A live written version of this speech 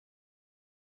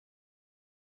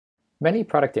Many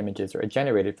product images are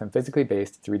generated from physically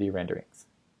based 3D renderings.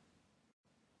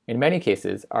 In many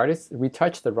cases, artists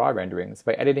retouch the raw renderings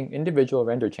by editing individual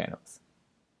render channels.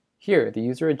 Here, the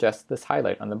user adjusts this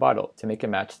highlight on the bottle to make it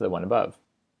match the one above,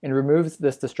 and removes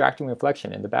this distracting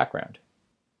reflection in the background.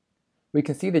 We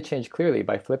can see the change clearly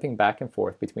by flipping back and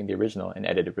forth between the original and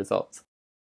edited results.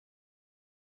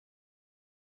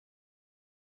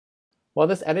 While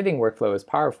this editing workflow is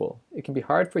powerful, it can be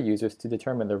hard for users to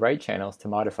determine the right channels to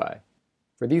modify.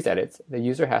 For these edits, the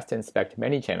user has to inspect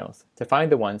many channels to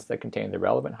find the ones that contain the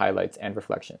relevant highlights and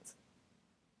reflections.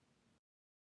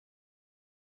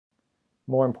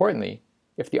 More importantly,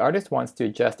 if the artist wants to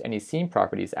adjust any scene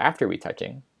properties after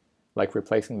retouching, like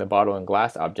replacing the bottle and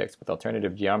glass objects with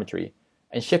alternative geometry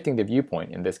and shifting the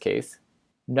viewpoint in this case,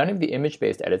 none of the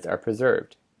image-based edits are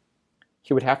preserved.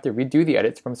 He would have to redo the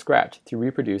edits from scratch to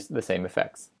reproduce the same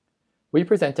effects. We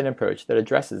present an approach that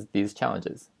addresses these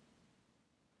challenges.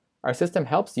 Our system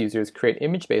helps users create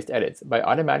image-based edits by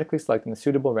automatically selecting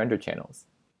suitable render channels.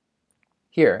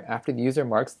 Here, after the user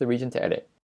marks the region to edit,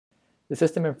 the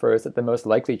system infers that the most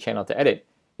likely channel to edit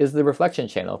is the reflection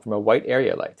channel from a white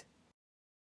area light,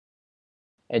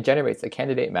 and generates a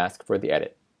candidate mask for the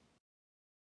edit.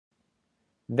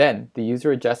 Then, the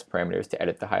user adjusts parameters to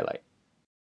edit the highlight.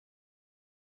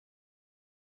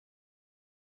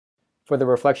 For the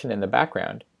reflection in the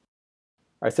background,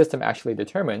 our system actually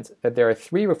determines that there are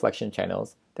 3 reflection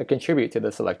channels that contribute to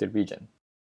the selected region.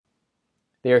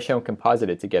 They are shown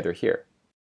composited together here.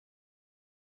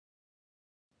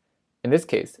 In this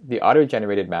case, the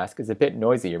auto-generated mask is a bit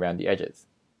noisy around the edges,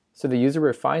 so the user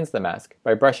refines the mask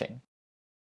by brushing,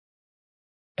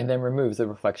 and then removes the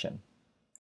reflection.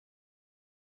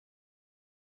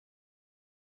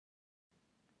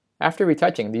 After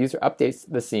retouching, the user updates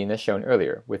the scene as shown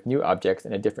earlier, with new objects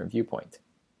in a different viewpoint.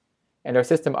 And our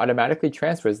system automatically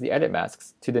transfers the edit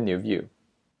masks to the new view.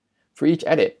 For each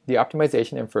edit, the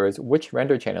optimization infers which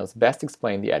render channels best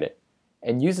explain the edit,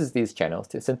 and uses these channels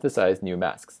to synthesize new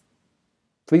masks.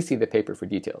 Please see the paper for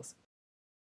details.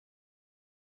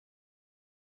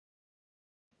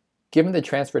 Given the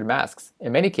transferred masks,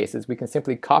 in many cases we can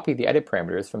simply copy the edit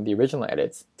parameters from the original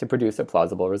edits to produce a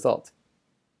plausible result.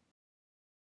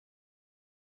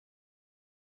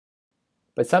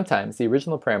 But sometimes the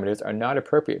original parameters are not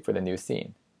appropriate for the new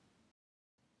scene.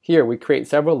 Here we create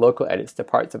several local edits to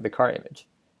parts of the car image,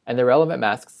 and the relevant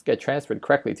masks get transferred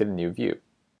correctly to the new view.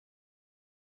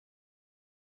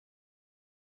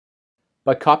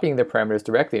 But copying the parameters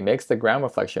directly makes the ground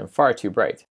reflection far too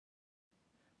bright.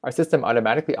 Our system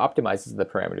automatically optimizes the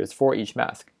parameters for each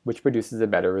mask, which produces a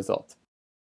better result.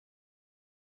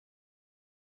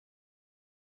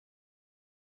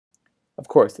 Of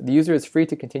course, the user is free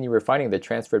to continue refining the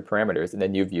transferred parameters in the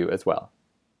new view as well.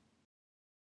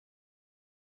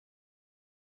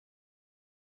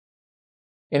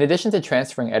 In addition to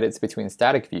transferring edits between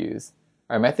static views,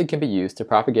 our method can be used to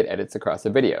propagate edits across a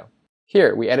video.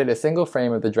 Here, we edit a single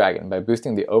frame of the dragon by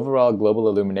boosting the overall global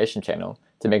illumination channel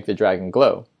to make the dragon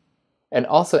glow, and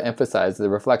also emphasize the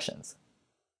reflections.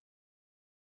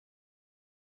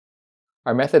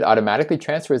 Our method automatically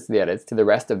transfers the edits to the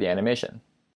rest of the animation.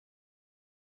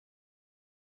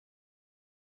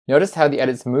 Notice how the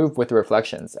edits move with the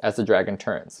reflections as the dragon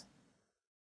turns.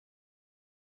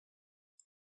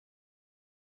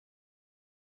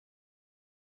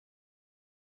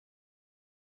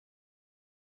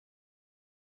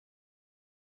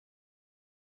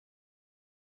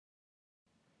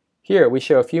 Here, we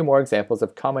show a few more examples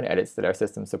of common edits that our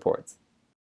system supports.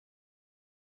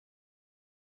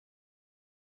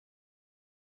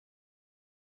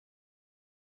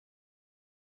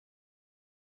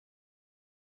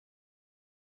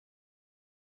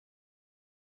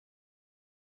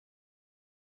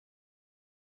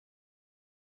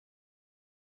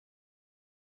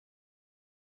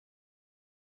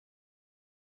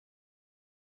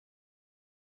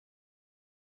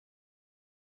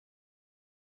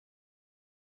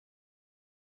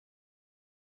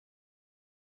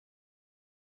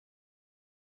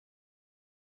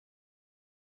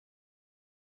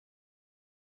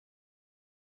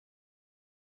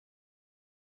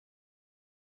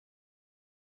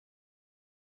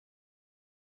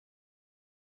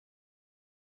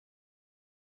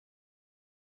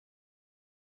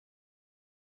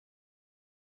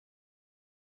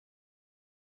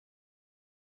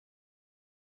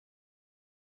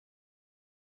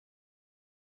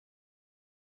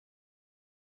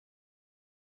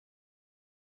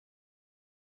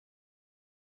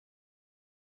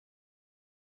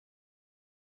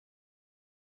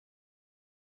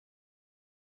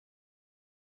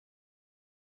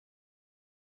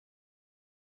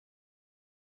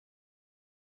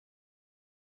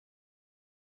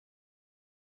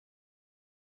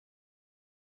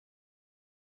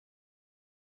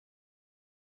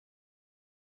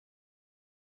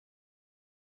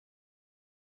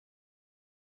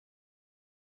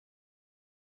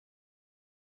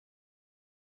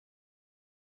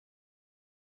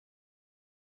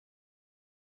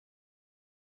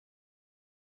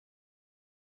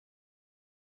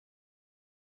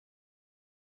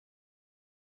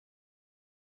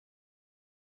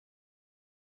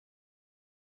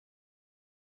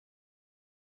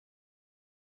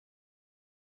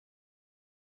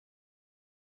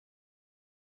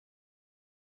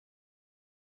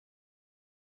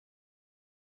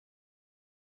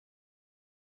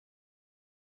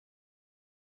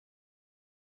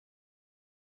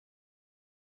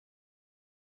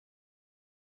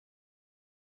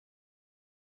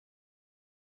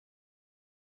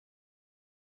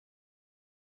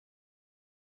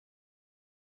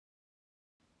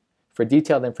 For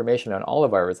detailed information on all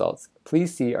of our results,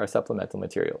 please see our supplemental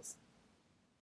materials.